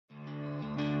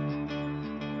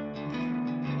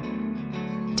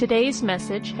Today's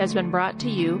message has been brought to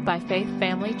you by Faith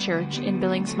Family Church in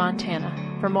Billings, Montana.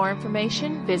 For more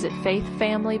information, visit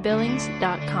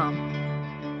faithfamilybillings.com.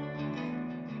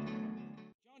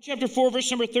 John chapter 4, verse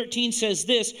number 13 says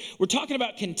this. We're talking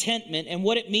about contentment and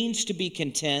what it means to be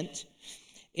content.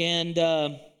 And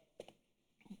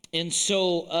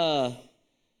so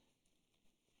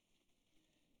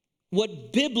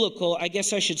what biblical, I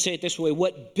guess I should say it this way,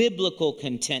 what biblical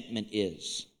contentment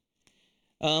is.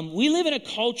 We live in a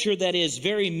culture that is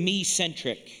very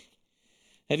me-centric.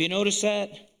 Have you noticed that?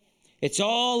 It's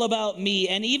all about me.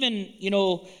 And even,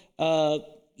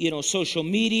 social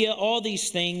media, all these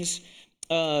things,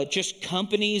 just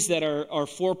companies that are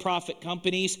for-profit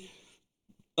companies,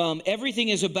 everything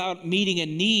is about meeting a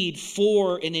need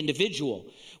for an individual,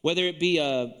 whether it be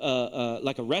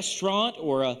like a restaurant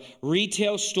or a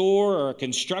retail store or a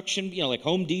construction, like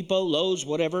Home Depot, Lowe's,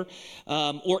 whatever,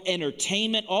 or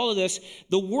entertainment, all of this.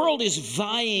 The world is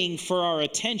vying for our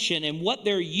attention, and what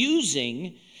they're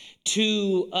using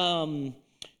to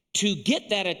get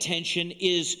that attention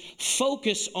is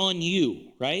focus on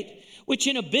you, right? Which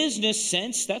in a business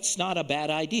sense, that's not a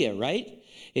bad idea, right?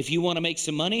 If you want to make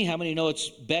some money, how many know it's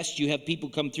best you have people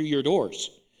come through your doors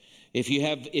if you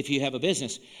have a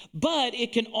business? But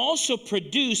it can also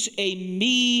produce a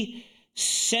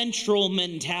me-central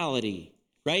mentality,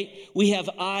 right? We have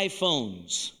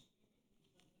iPhones.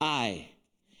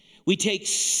 We take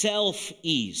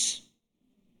self-ease.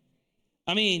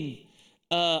 I mean,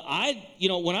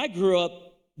 when I grew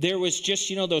up, there was just,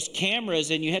 those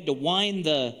cameras and you had to wind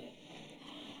the...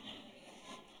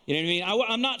 You know what I mean?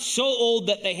 I'm not so old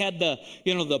that they had the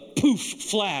poof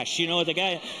flash, the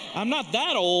guy. I'm not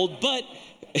that old, but,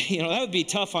 that would be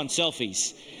tough on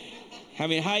selfies. I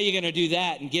mean, how are you going to do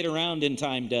that and get around in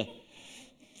time to...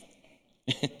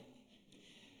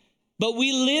 But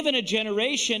we live in a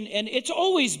generation, and it's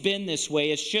always been this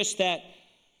way. It's just that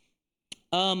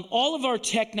all of our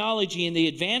technology and the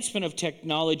advancement of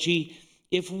technology,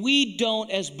 if we don't,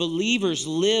 as believers,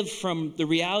 live from the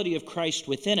reality of Christ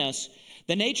within us,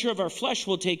 the nature of our flesh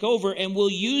will take over, and we'll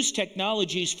use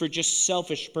technologies for just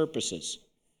selfish purposes.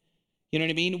 You know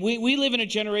what I mean? We live in a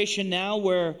generation now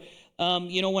where,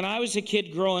 when I was a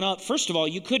kid growing up, first of all,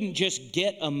 you couldn't just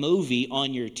get a movie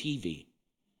on your TV.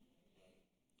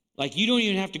 Like, you don't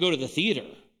even have to go to the theater,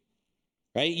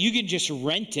 right? You can just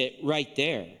rent it right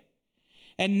there.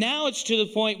 And now it's to the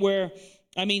point where,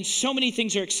 so many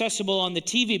things are accessible on the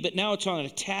TV, but now it's on a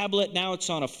tablet, now it's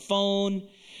on a phone,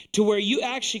 to where you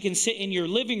actually can sit in your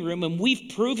living room, and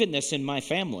we've proven this in my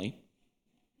family.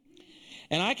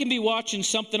 And I can be watching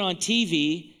something on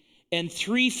TV, and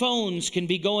 3 phones can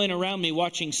be going around me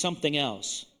watching something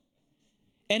else.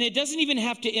 And it doesn't even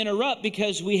have to interrupt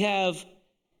because we have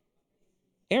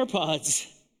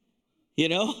AirPods,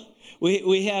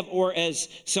 We have, or as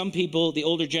some people, the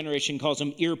older generation calls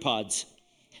them, earpods.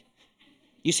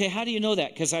 You say, how do you know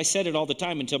that? Because I said it all the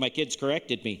time until my kids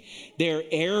corrected me. They're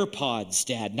AirPods,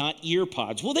 Dad, not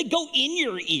earpods. Well, they go in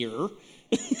your ear.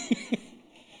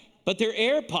 But they're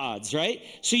AirPods, right?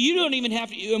 So you don't even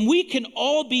have to, and we can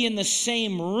all be in the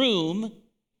same room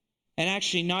and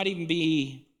actually not even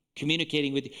be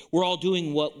communicating with you. We're all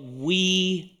doing what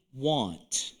we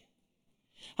want.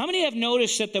 How many have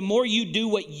noticed that the more you do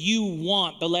what you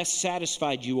want, the less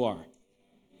satisfied you are?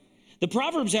 The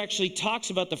Proverbs actually talks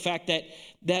about the fact that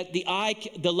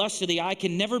the lust of the eye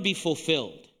can never be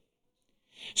fulfilled.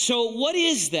 So what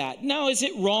is that? Now, is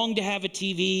it wrong to have a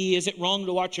TV? Is it wrong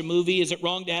to watch a movie? Is it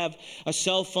wrong to have a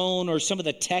cell phone or some of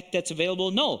the tech that's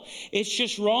available? No, it's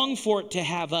just wrong for it to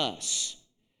have us.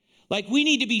 Like, we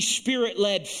need to be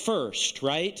spirit-led first,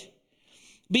 right?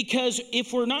 Because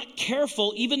if we're not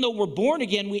careful, even though we're born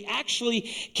again, we actually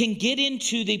can get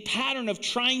into the pattern of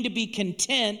trying to be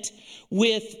content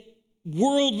with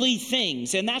worldly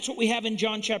things. And that's what we have in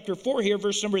John chapter 4 here,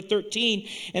 verse number 13.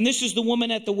 And this is the woman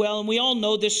at the well, and we all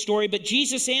know this story. But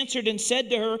Jesus answered and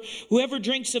said to her, whoever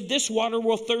drinks of this water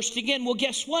will thirst again. Well,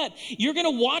 guess what? You're going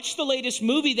to watch the latest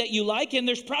movie that you like, and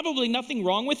there's probably nothing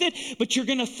wrong with it, but you're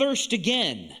going to thirst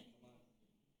again.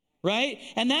 Right?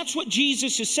 And that's what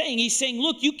Jesus is saying. He's saying,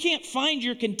 look, you can't find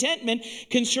your contentment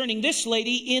concerning this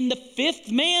lady in the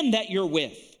 5th man that you're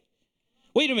with.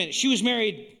 Wait a minute. She was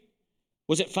married,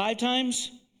 was it 5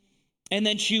 times? And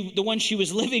then the one she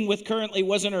was living with currently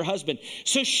wasn't her husband.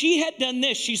 So she had done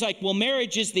this. She's like, well,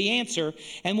 marriage is the answer,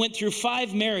 and went through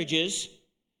 5 marriages.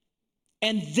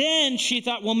 And then she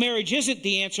thought, well, marriage isn't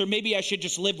the answer. Maybe I should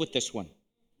just live with this one.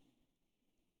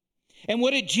 And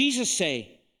what did Jesus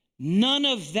say? None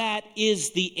of that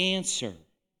is the answer.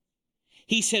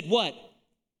 He said, what?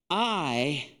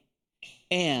 I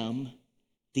am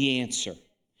the answer.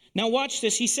 Now watch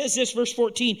this. He says this, verse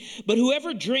 14, but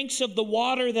whoever drinks of the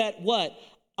water that what?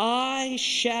 I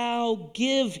shall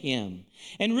give him.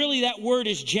 And really that word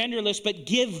is genderless, but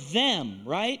give them,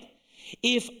 right?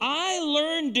 If I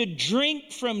learn to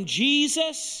drink from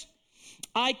Jesus,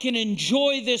 I can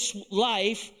enjoy this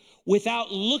life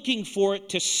without looking for it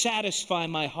to satisfy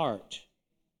my heart.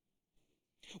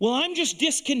 Well, I'm just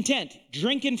discontent,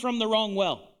 drinking from the wrong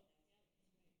well.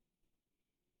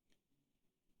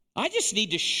 I just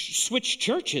need to switch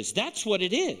churches. That's what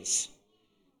it is.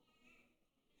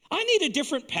 I need a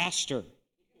different pastor.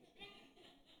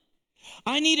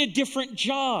 I need a different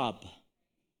job.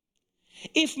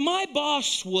 If my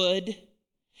boss would,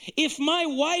 if my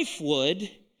wife would,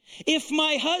 if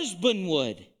my husband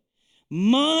would,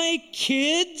 my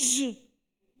kids,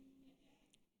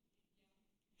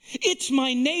 it's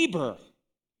my neighbor.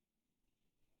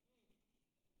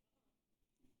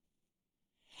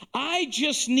 I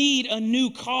just need a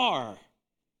new car.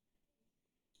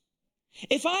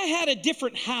 If I had a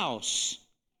different house,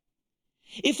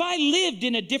 if I lived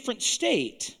in a different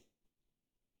state,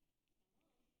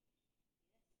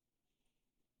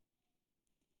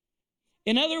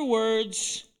 in other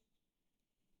words,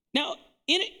 now,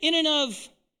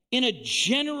 in a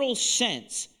general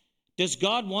sense, does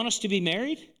God want us to be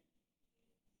married?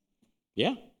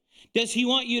 Yeah. Does he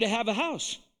want you to have a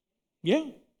house? Yeah.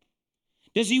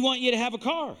 Does he want you to have a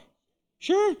car?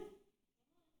 Sure.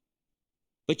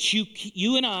 But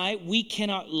you and I, we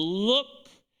cannot look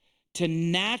to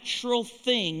natural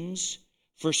things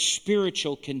for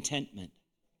spiritual contentment.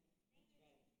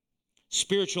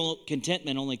 Spiritual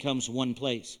contentment only comes one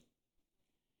place.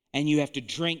 And you have to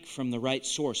drink from the right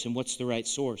source. And what's the right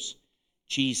source?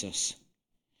 Jesus.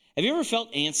 Have you ever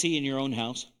felt antsy in your own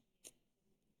house?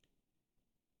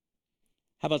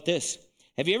 How about this?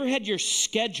 Have you ever had your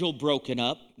schedule broken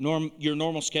up, your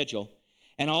normal schedule,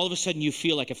 and all of a sudden you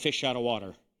feel like a fish out of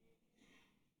water?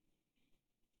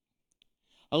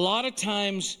 A lot of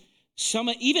times,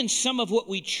 even some of what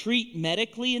we treat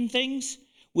medically in things,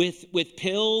 with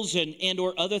pills and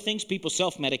or other things, people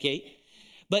self-medicate.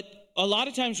 But a lot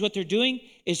of times what they're doing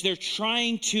is they're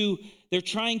trying to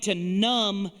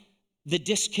numb the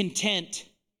discontent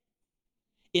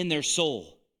in their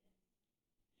soul.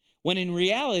 When in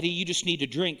reality, you just need to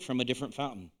drink from a different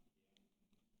fountain.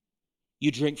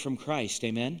 You drink from Christ,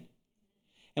 amen?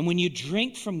 And when you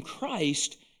drink from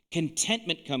Christ,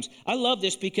 contentment comes. I love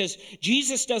this because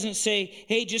Jesus doesn't say,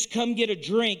 hey, just come get a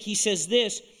drink. He says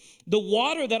this, the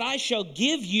water that I shall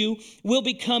give you will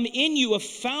become in you a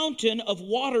fountain of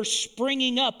water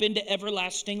springing up into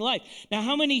everlasting life. Now,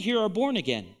 how many here are born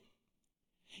again?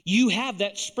 You have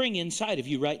that spring inside of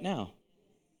you right now.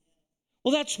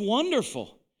 Well, that's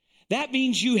wonderful. That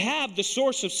means you have the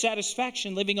source of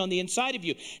satisfaction living on the inside of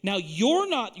you. Now, you're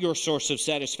not your source of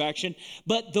satisfaction,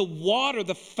 but the water,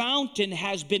 the fountain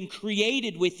has been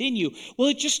created within you. Well,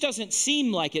 it just doesn't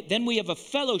seem like it. Then we have a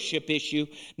fellowship issue,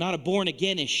 not a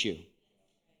born-again issue.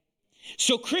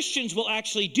 So Christians will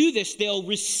actually do this. They'll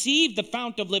receive the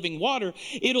fount of living water.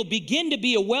 It'll begin to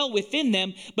be a well within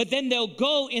them, but then they'll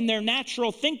go in their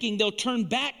natural thinking. They'll turn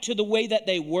back to the way that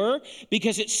they were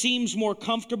because it seems more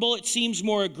comfortable. It seems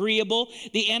more agreeable.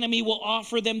 The enemy will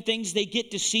offer them things. They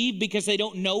get deceived because they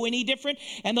don't know any different.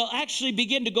 And they'll actually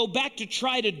begin to go back to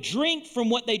try to drink from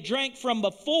what they drank from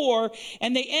before.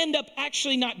 And they end up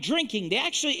actually not drinking. They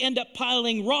actually end up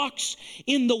piling rocks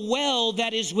in the well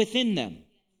that is within them.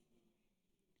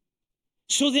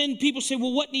 So then people say,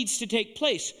 well, what needs to take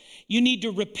place? You need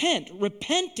to repent.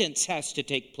 Repentance has to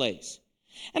take place.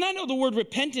 And I know the word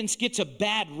repentance gets a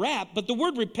bad rap, but the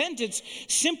word repentance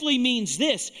simply means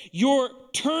this. You're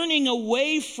turning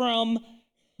away from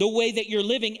the way that you're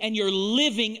living and you're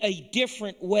living a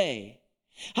different way.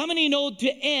 How many know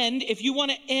if you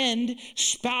want to end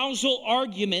spousal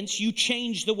arguments, you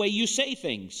change the way you say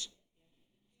things?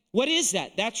 What is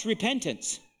that? That's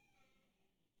repentance.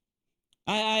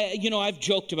 I've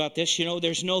joked about this,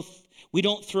 we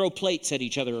don't throw plates at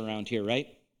each other around here, right?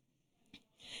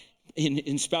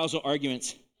 In spousal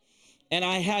arguments. And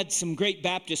I had some great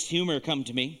Baptist humor come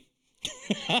to me.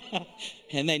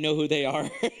 And they know who they are.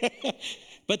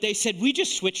 But they said, we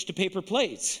just switched to paper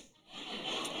plates.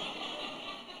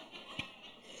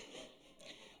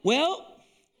 Well,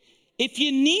 if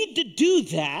you need to do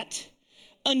that,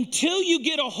 until you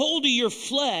get a hold of your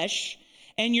flesh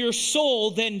and your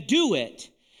soul, then do it.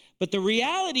 But the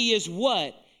reality is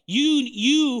what?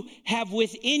 You have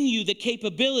within you the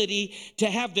capability to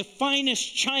have the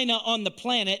finest china on the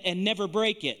planet and never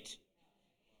break it.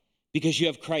 Because you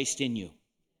have Christ in you,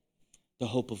 the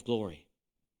hope of glory.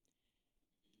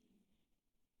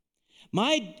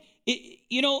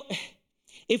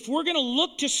 If we're going to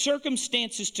look to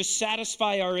circumstances to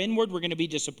satisfy our inward, we're going to be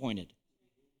disappointed.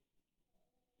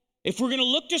 If we're going to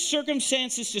look to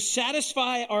circumstances to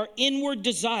satisfy our inward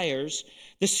desires,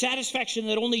 the satisfaction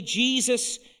that only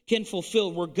Jesus can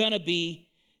fulfill, we're going to be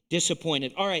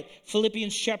disappointed. All right,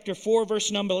 Philippians chapter 4,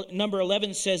 verse number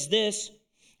 11 says this.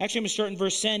 Actually, I'm going to start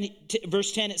in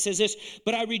verse 10. It says this,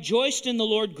 "But I rejoiced in the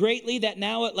Lord greatly that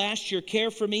now at last your care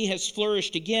for me has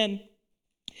flourished again.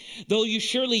 Though you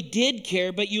surely did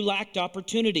care, but you lacked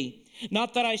opportunity.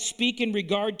 Not that I speak in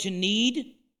regard to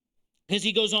need," because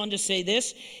he goes on to say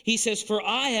this. He says, "For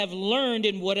I have learned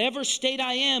in whatever state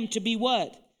I am to be"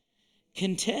 what?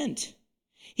 Content.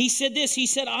 He said this. He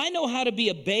said, "I know how to be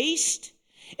abased,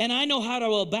 and I know how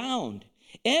to abound.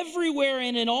 Everywhere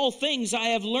and in all things I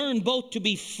have learned both to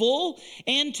be full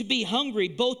and to be hungry,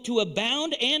 both to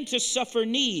abound and to suffer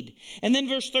need." And then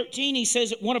verse 13, he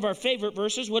says, one of our favorite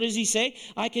verses, what does he say?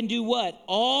 "I can do" what?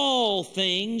 "All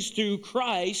things through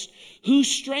Christ who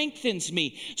strengthens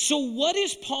me." So what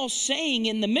is Paul saying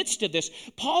in the midst of this?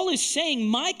 Paul is saying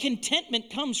my contentment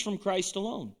comes from Christ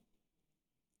alone.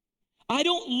 I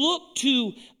don't look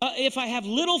to, if I have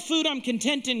little food, I'm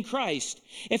content in Christ.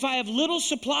 If I have little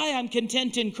supply, I'm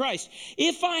content in Christ.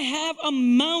 If I have a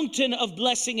mountain of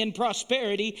blessing and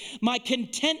prosperity, my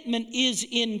contentment is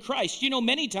in Christ. You know,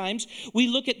 many times we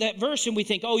look at that verse and we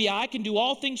think, oh yeah, I can do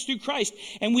all things through Christ.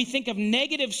 And we think of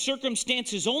negative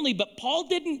circumstances only, but Paul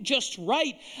didn't just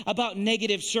write about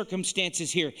negative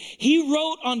circumstances here. He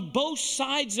wrote on both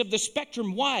sides of the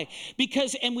spectrum. Why?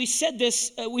 Because, and we said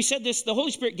this, the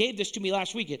Holy Spirit gave this to me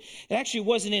last week. It actually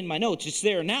wasn't in my notes. It's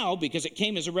there now because it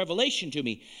came as a revelation to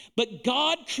me. But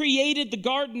God created the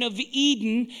Garden of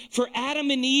Eden for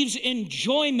Adam and Eve's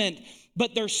enjoyment,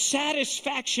 but their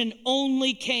satisfaction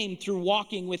only came through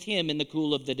walking with Him in the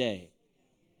cool of the day.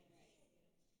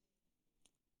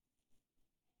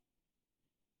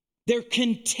 Their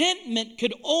contentment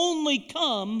could only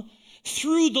come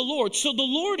through the Lord. So the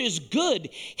Lord is good.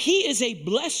 He is a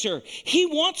blesser. He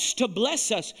wants to bless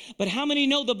us. But how many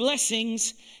know the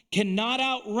blessings cannot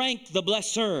outrank the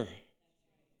blesser?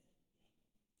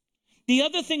 The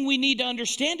other thing we need to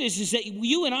understand is that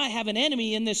you and I have an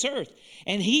enemy in this earth,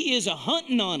 and he is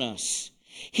a-hunting on us.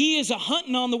 He is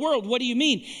a-hunting on the world. What do you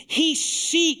mean? He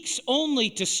seeks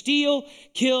only to steal,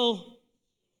 kill.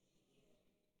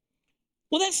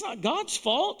 Well, that's not God's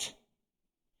fault.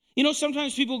 You know,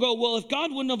 sometimes people go, well, if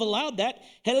God wouldn't have allowed that,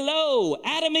 hello,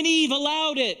 Adam and Eve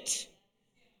allowed it.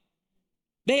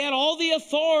 They had all the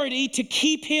authority to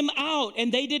keep him out,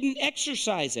 and they didn't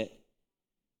exercise it.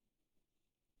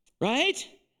 Right?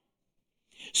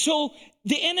 So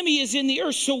the enemy is in the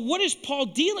earth. So what is Paul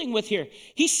dealing with here?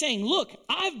 He's saying, look,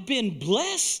 I've been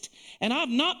blessed, and I've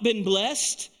not been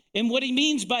blessed. And what he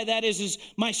means by that is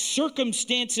my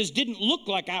circumstances didn't look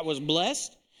like I was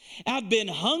blessed. I've been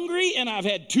hungry and I've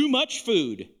had too much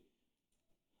food.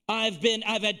 I've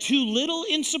had too little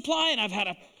in supply and I've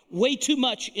had way too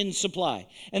much in supply.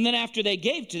 And then after they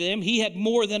gave to them, he had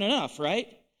more than enough, right?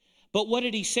 But what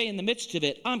did he say in the midst of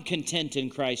it? I'm content in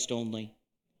Christ only.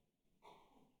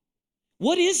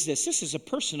 What is this? This is a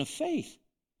person of faith.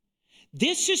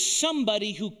 This is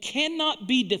somebody who cannot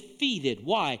be defeated.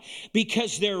 Why?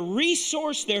 Because their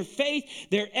resource, their faith,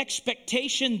 their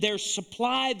expectation, their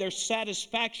supply, their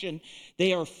satisfaction,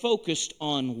 they are focused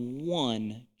on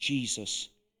one, Jesus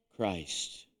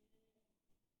Christ.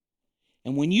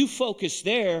 And when you focus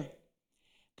there,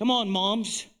 come on,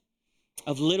 moms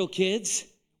of little kids,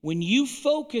 when you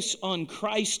focus on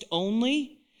Christ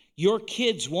only, your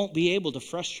kids won't be able to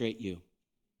frustrate you.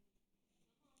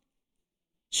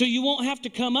 So you won't have to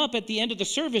come up at the end of the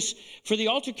service for the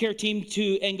altar care team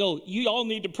and go, you all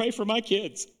need to pray for my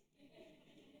kids.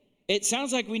 It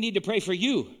sounds like we need to pray for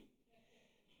you.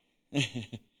 That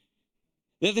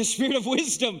the spirit of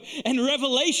wisdom and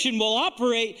revelation will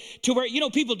operate to where, you know,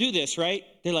 people do this, right?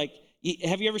 They're like,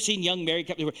 have you ever seen young married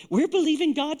couples? We're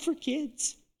believing God for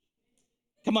kids.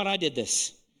 Come on, I did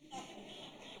this.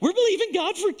 We're believing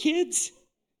God for kids.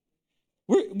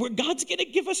 God's going to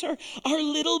give us our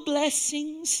little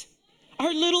blessings,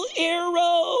 our little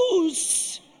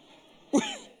arrows.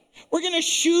 We're going to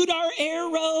shoot our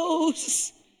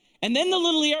arrows. And then the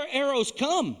little arrows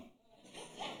come.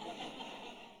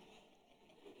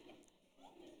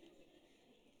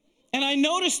 And I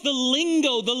noticed the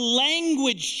lingo, the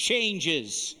language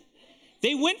changes.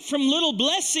 They went from little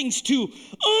blessings to,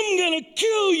 I'm going to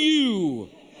kill you.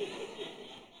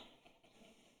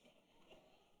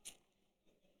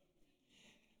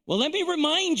 Well, let me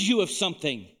remind you of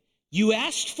something. You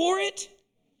asked for it,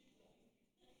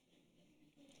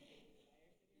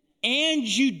 and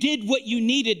you did what you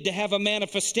needed to have a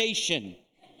manifestation.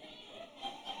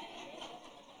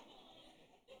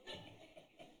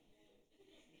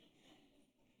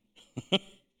 And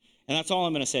that's all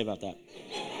I'm going to say about that.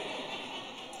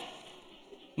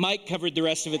 Mike covered the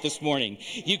rest of it this morning.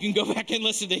 You can go back and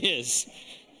listen to his.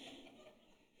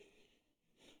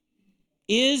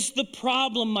 Is the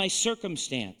problem my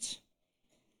circumstance?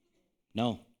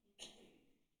 No.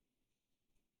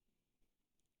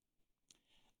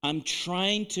 I'm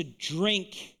trying to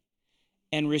drink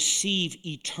and receive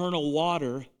eternal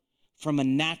water from a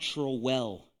natural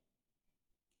well.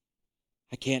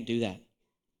 I can't do that.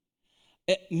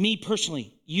 Me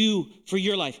personally, you, for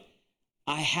your life,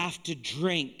 I have to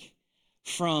drink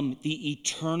from the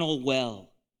eternal well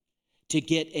to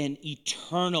get an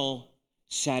eternal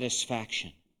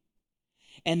satisfaction.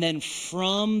 And then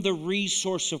from the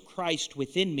resource of Christ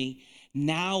within me,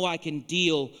 now I can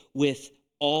deal with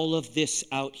all of this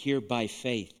out here by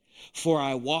faith. For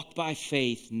I walk by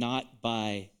faith, not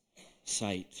by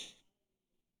sight.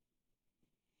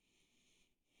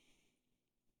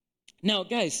 Now,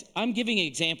 guys, I'm giving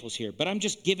examples here, but I'm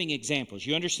just giving examples.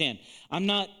 You understand? I'm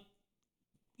not,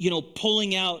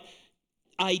 pulling out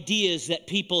ideas that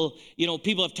people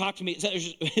have talked to me.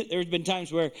 There's been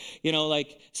times where,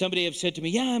 like somebody have said to me,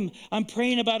 yeah, I'm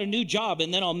praying about a new job.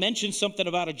 And then I'll mention something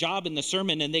about a job in the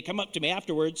sermon, and they come up to me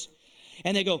afterwards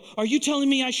and they go, are you telling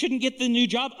me I shouldn't get the new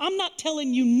job? I'm not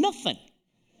telling you nothing.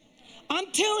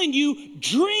 I'm telling you,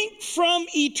 drink from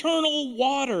eternal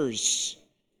waters.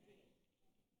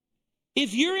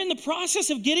 If you're in the process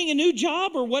of getting a new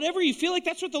job or whatever, you feel like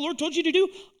that's what the Lord told you to do,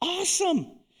 awesome.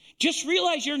 Just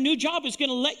realize your new job is going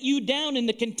to let you down in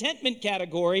the contentment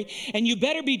category, and you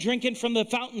better be drinking from the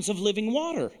fountains of living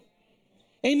water.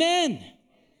 Amen.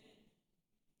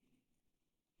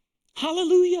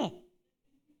 Hallelujah.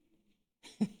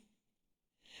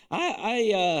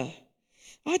 I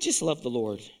just love the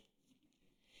Lord.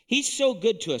 He's so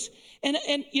good to us. And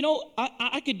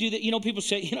I could do that. People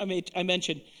say, I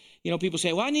mentioned, people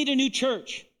say, well, I need a new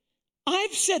church.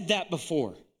 I've said that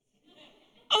before.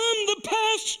 I'm the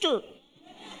pastor.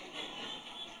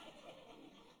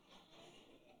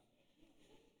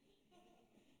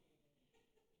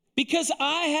 Because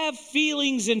I have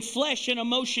feelings and flesh and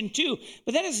emotion too.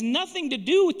 But that has nothing to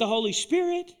do with the Holy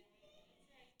Spirit.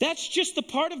 That's just the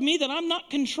part of me that I'm not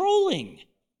controlling.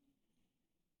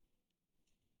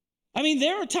 I mean,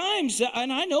 there are times,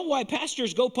 and I know why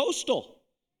pastors go postal.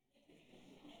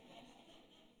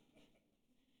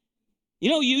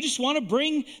 You just want to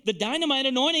bring the dynamite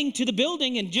anointing to the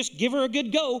building and just give her a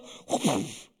good go.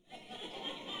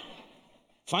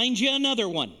 Find you another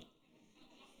one.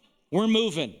 We're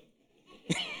moving.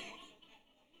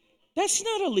 That's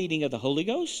not a leading of the Holy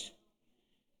Ghost.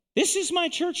 This is my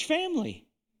church family.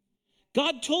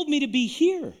 God told me to be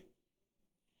here.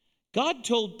 God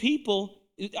told people,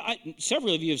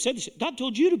 several of you have said this, God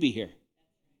told you to be here.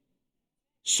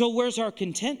 So where's our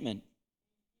contentment?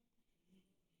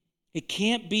 It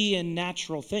can't be in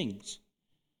natural things.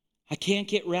 I can't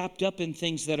get wrapped up in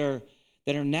things that are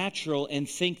natural and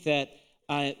think that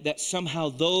somehow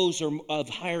those are of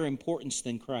higher importance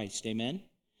than Christ. Amen?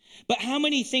 But how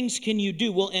many things can you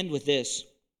do? We'll end with this.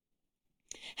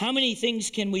 How many things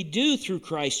can we do through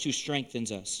Christ who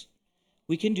strengthens us?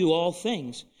 We can do all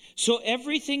things. So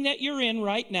everything that you're in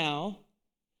right now,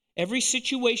 every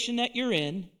situation that you're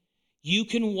in, you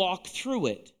can walk through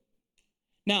it.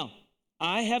 Now,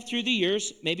 I have through the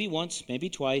years, maybe once, maybe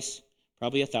twice,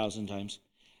 probably 1,000 times,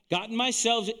 gotten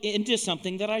myself into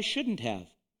something that I shouldn't have.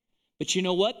 But you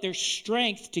know what? There's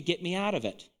strength to get me out of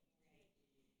it.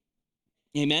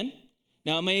 Amen?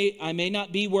 Now, I may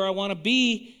not be where I want to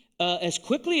be as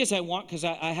quickly as I want, because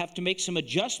I have to make some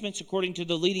adjustments according to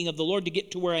the leading of the Lord to get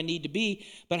to where I need to be.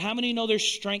 But how many know there's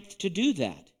strength to do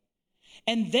that?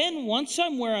 And then once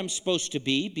I'm where I'm supposed to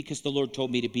be, because the Lord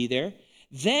told me to be there,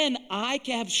 then I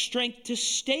can have strength to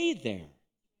stay there.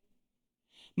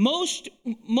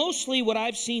 Mostly what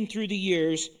I've seen through the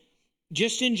years,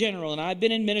 just in general, and I've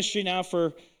been in ministry now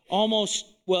for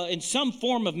in some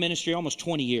form of ministry, almost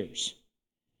 20 years.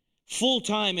 Full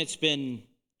time, it's been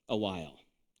a while.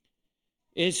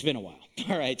 It's been a while.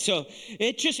 All right. So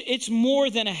it's more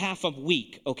than a half a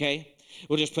week. Okay.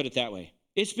 We'll just put it that way.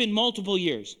 It's been multiple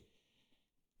years.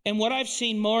 And what I've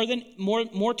seen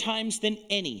more times than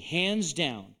any, hands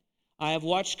down, I have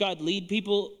watched God lead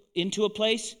people into a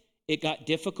place, it got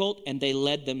difficult, and they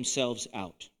led themselves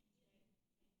out.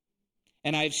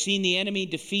 And I've seen the enemy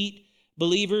defeat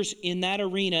believers in that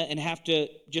arena and have to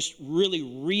just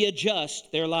really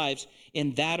readjust their lives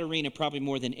in that arena probably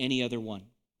more than any other one.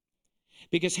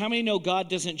 Because how many know God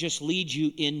doesn't just lead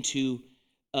you into,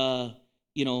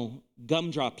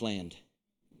 gumdrop land,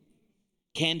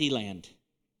 candy land?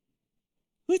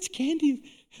 What's candy?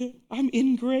 I'm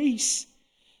in grace.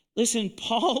 Listen,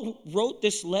 Paul wrote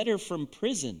this letter from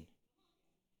prison.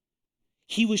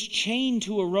 He was chained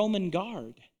to a Roman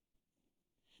guard.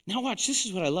 Now watch, this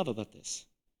is what I love about this.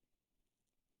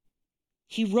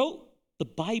 He wrote the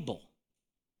Bible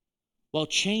while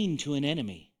chained to an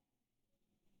enemy.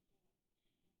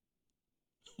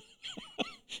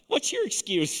 What's your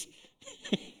excuse?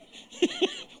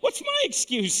 What's my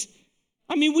excuse?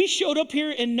 I mean, we showed up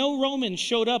here and no Romans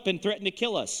showed up and threatened to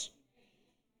kill us.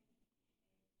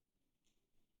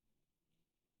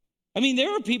 I mean,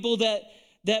 there are people that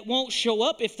won't show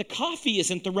up if the coffee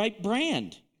isn't the right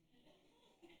brand.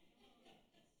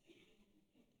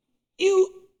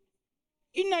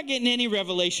 You're not getting any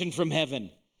revelation from heaven.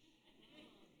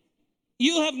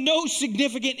 You'll have no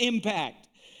significant impact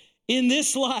in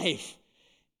this life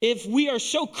if we are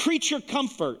so creature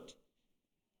comfort.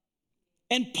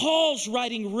 And Paul's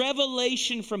writing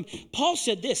revelation from, Paul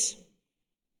said this.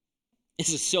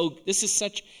 This is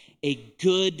such a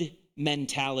good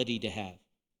mentality to have.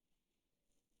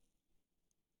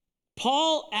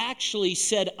 Paul actually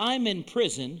said, I'm in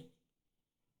prison,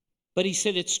 but he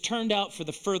said it's turned out for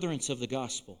the furtherance of the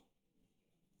gospel.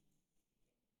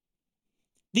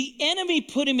 The enemy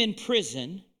put him in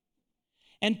prison,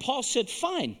 and Paul said,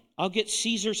 fine, I'll get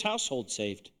Caesar's household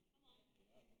saved.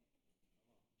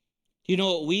 Do you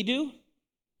know what we do?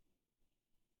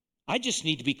 I just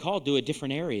need to be called to a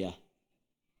different area.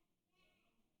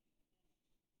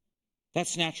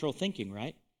 That's natural thinking,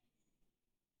 right?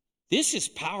 This is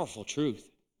powerful truth.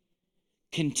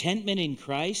 Contentment in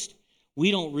Christ,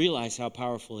 we don't realize how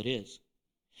powerful it is.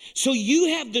 So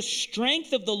you have the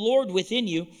strength of the Lord within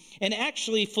you. And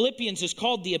actually, Philippians is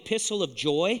called the epistle of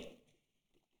joy.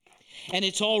 And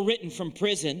it's all written from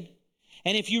prison.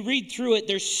 And if you read through it,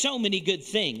 there's so many good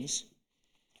things.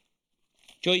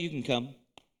 Joy, you can come.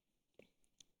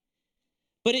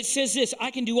 But it says this, I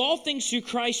can do all things through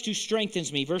Christ who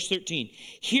strengthens me. Verse 13.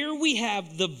 Here we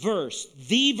have the verse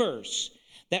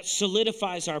that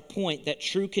solidifies our point that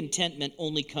true contentment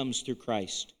only comes through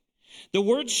Christ. The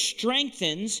word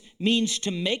strengthens means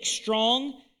to make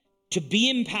strong, to be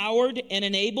empowered and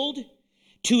enabled,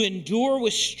 to endure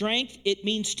with strength. It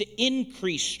means to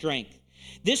increase strength.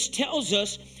 This tells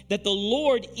us that the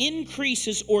Lord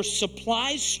increases or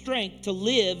supplies strength to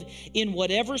live in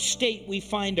whatever state we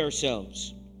find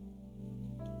ourselves.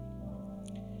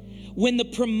 When the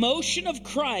promotion of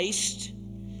Christ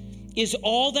is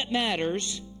all that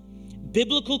matters,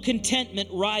 biblical contentment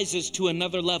rises to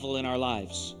another level in our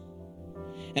lives.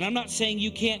 And I'm not saying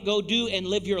you can't go do and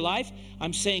live your life.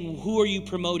 I'm saying, who are you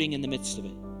promoting in the midst of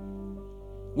it?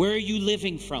 Where are you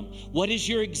living from? What is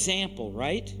your example,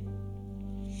 right?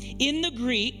 In the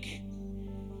Greek,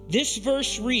 this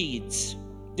verse reads,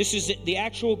 this is the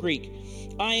actual Greek,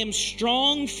 I am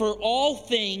strong for all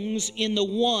things in the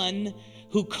one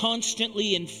who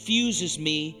constantly infuses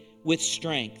me with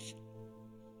strength.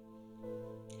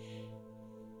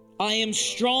 I am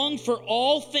strong for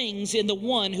all things in the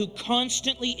one who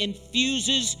constantly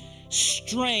infuses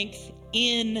strength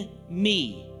in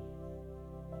me.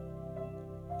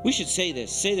 We should say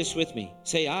this. Say this with me.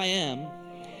 Say, I am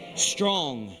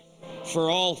strong for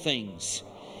all things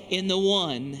in the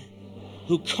one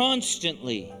who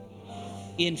constantly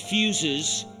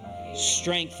infuses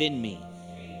strength in me.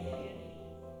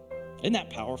 Isn't that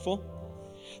powerful?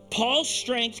 Paul's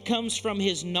strength comes from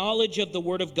his knowledge of the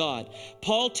Word of God.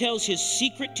 Paul tells his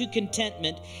secret to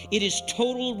contentment, it is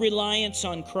total reliance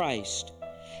on Christ.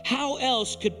 How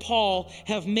else could Paul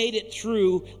have made it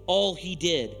through all he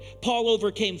did? Paul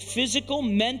overcame physical,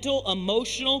 mental,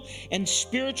 emotional, and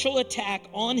spiritual attack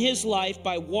on his life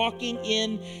by walking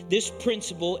in this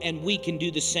principle, and we can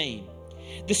do the same.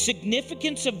 The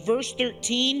significance of verse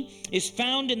 13 is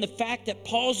found in the fact that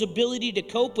Paul's ability to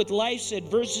cope with life's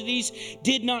adversities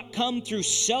did not come through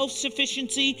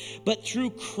self-sufficiency, but through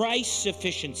Christ's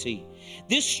sufficiency.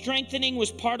 This strengthening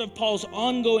was part of Paul's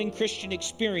ongoing Christian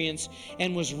experience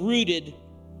and was rooted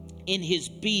in his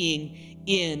being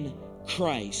in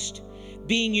Christ.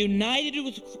 Being united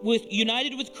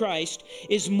with Christ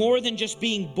is more than just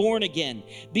being born again.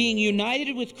 Being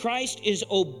united with Christ is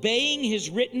obeying his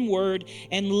written word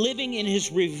and living in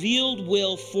his revealed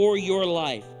will for your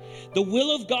life. The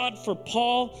will of God for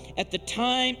Paul at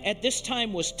this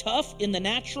time was tough in the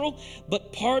natural,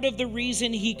 but part of the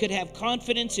reason he could have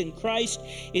confidence in Christ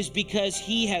is because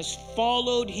he has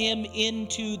followed him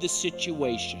into the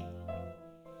situation.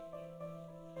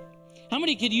 How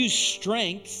many could use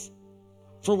strength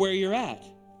for where you're at?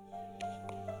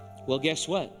 Well, guess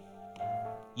what?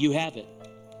 You have it.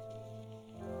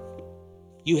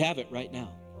 You have it right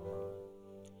now.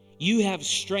 You have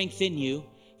strength in you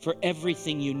for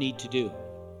everything you need to do.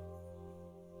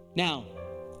 Now,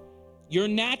 your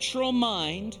natural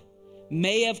mind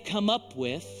may have come up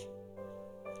with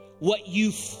what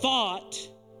you thought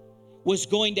was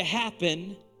going to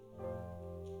happen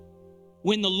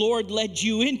when the Lord led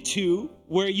you into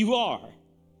where you are.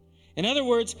 In other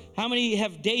words, how many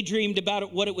have daydreamed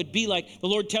about what it would be like? The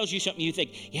Lord tells you something, you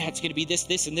think, yeah, it's going to be this,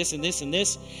 this, and this, and this, and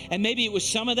this. And maybe it was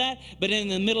some of that, but in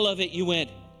the middle of it, you went,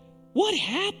 what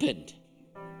happened?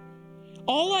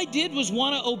 All I did was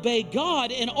want to obey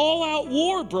God, and all-out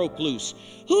war broke loose.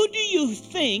 Who do you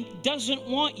think doesn't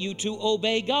want you to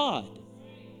obey God?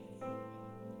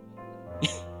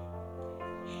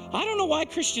 I don't know why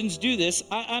Christians do this.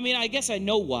 I mean, I guess I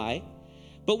know why.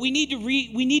 But we need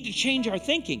to change our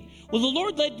thinking. Well, the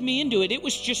Lord led me into it. It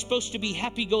was just supposed to be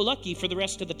happy-go-lucky for the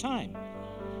rest of the time.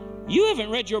 You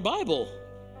haven't read your Bible,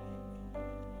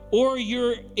 or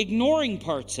you're ignoring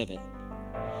parts of it.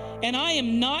 And I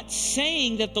am not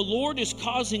saying that the Lord is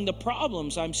causing the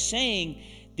problems. I'm saying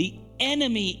the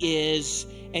enemy is,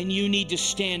 and you need to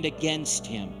stand against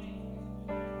him.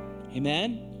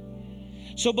 Amen?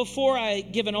 So before I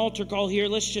give an altar call here,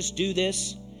 let's just do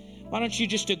this. Why don't you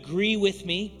just agree with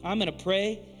me? I'm going to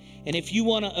pray. And if you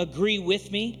want to agree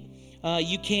with me,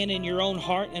 you can in your own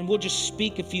heart. And we'll just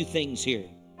speak a few things here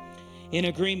in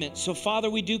agreement. So, Father,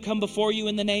 we do come before you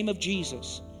in the name of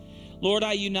Jesus. Lord,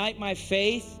 I unite my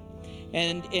faith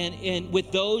and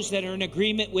with those that are in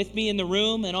agreement with me in the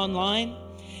room and online.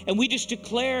 And we just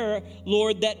declare,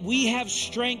 Lord, that we have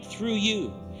strength through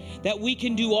you, that we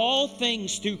can do all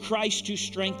things through Christ who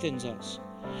strengthens us.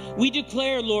 We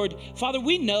declare, Lord, Father,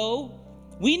 we know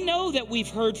that we've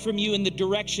heard from you in the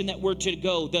direction that we're to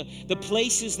go, the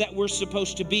places that we're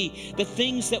supposed to be, the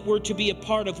things that we're to be a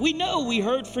part of. We know we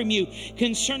heard from you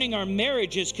concerning our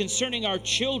marriages, concerning our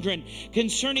children,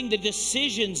 concerning the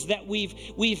decisions that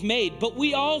we've made. But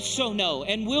we also know,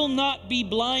 and will not be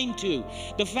blind to,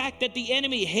 the fact that the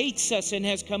enemy hates us and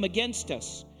has come against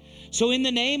us. So in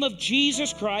the name of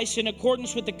Jesus Christ, in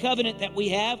accordance with the covenant that we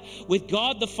have with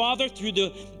God the Father through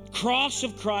the cross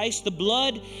of Christ, the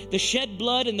blood, the shed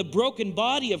blood, and the broken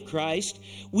body of Christ,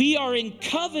 we are in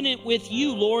covenant with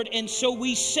you, Lord, and so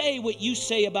we say what you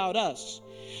say about us.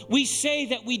 We say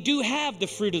that we do have the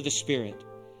fruit of the Spirit,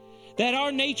 that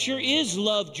our nature is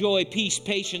love, joy, peace,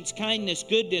 patience, kindness,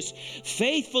 goodness,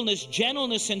 faithfulness,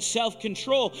 gentleness, and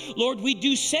self-control. Lord, we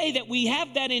do say that we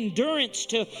have that endurance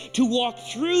to walk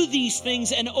through these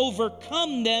things and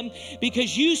overcome them,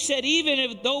 because you said,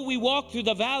 even though we walk through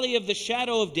the valley of the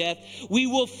shadow of death, we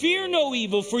will fear no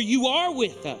evil, for you are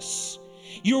with us.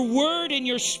 Your word and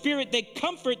your spirit, they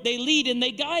comfort, they lead, and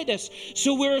they guide us.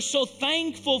 So we're so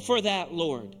thankful for that,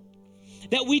 Lord,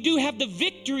 that we do have the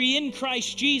victory in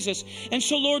Christ Jesus. And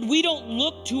so, Lord, we don't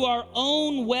look to our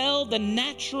own, the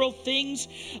natural things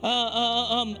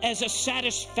as a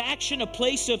satisfaction, a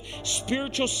place of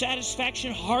spiritual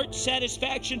satisfaction, heart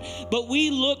satisfaction, but we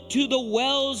look to the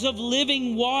wells of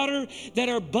living water that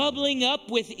are bubbling up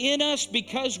within us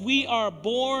because we are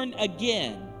born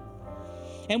again.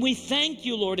 And we thank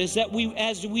you, Lord, as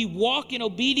we walk in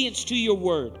obedience to your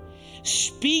word,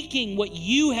 speaking what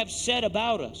you have said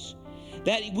about us,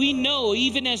 that we know,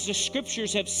 even as the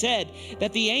scriptures have said,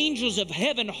 that the angels of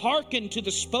heaven hearken to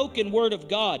the spoken word of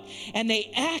God, and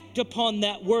they act upon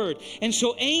that word. And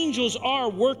so angels are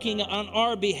working on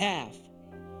our behalf.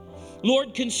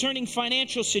 Lord, concerning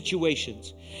financial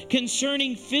situations,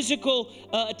 concerning physical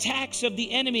attacks of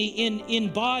the enemy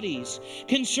in bodies,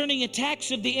 concerning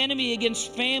attacks of the enemy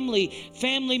against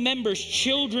family members,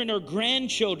 children or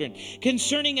grandchildren,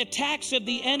 concerning attacks of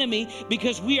the enemy,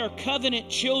 because we are covenant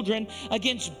children,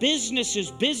 against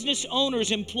businesses, business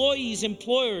owners, employees,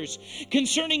 employers,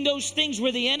 concerning those things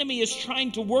where the enemy is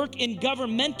trying to work in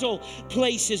governmental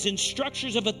places and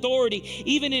structures of authority,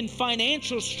 even in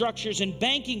financial structures and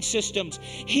banking systems,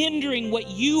 hindering what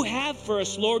you have for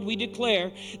us, Lord. We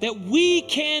declare that we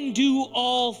can do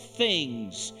all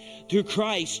things through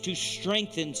Christ who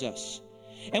strengthens us.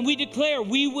 And we declare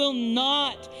we will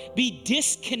not be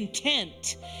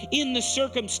discontent in the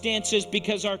circumstances,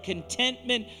 because our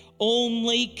contentment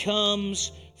only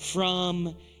comes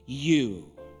from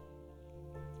you.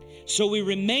 So we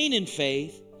remain in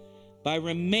faith by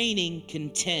remaining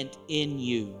content in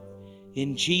you.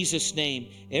 In Jesus' name,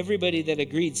 everybody that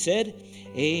agreed said,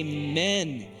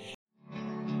 amen.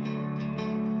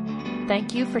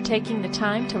 Thank you for taking the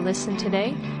time to listen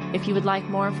today. If you would like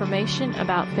more information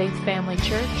about Faith Family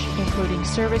Church, including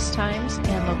service times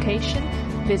and location,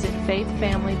 visit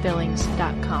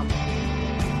faithfamilybillings.com.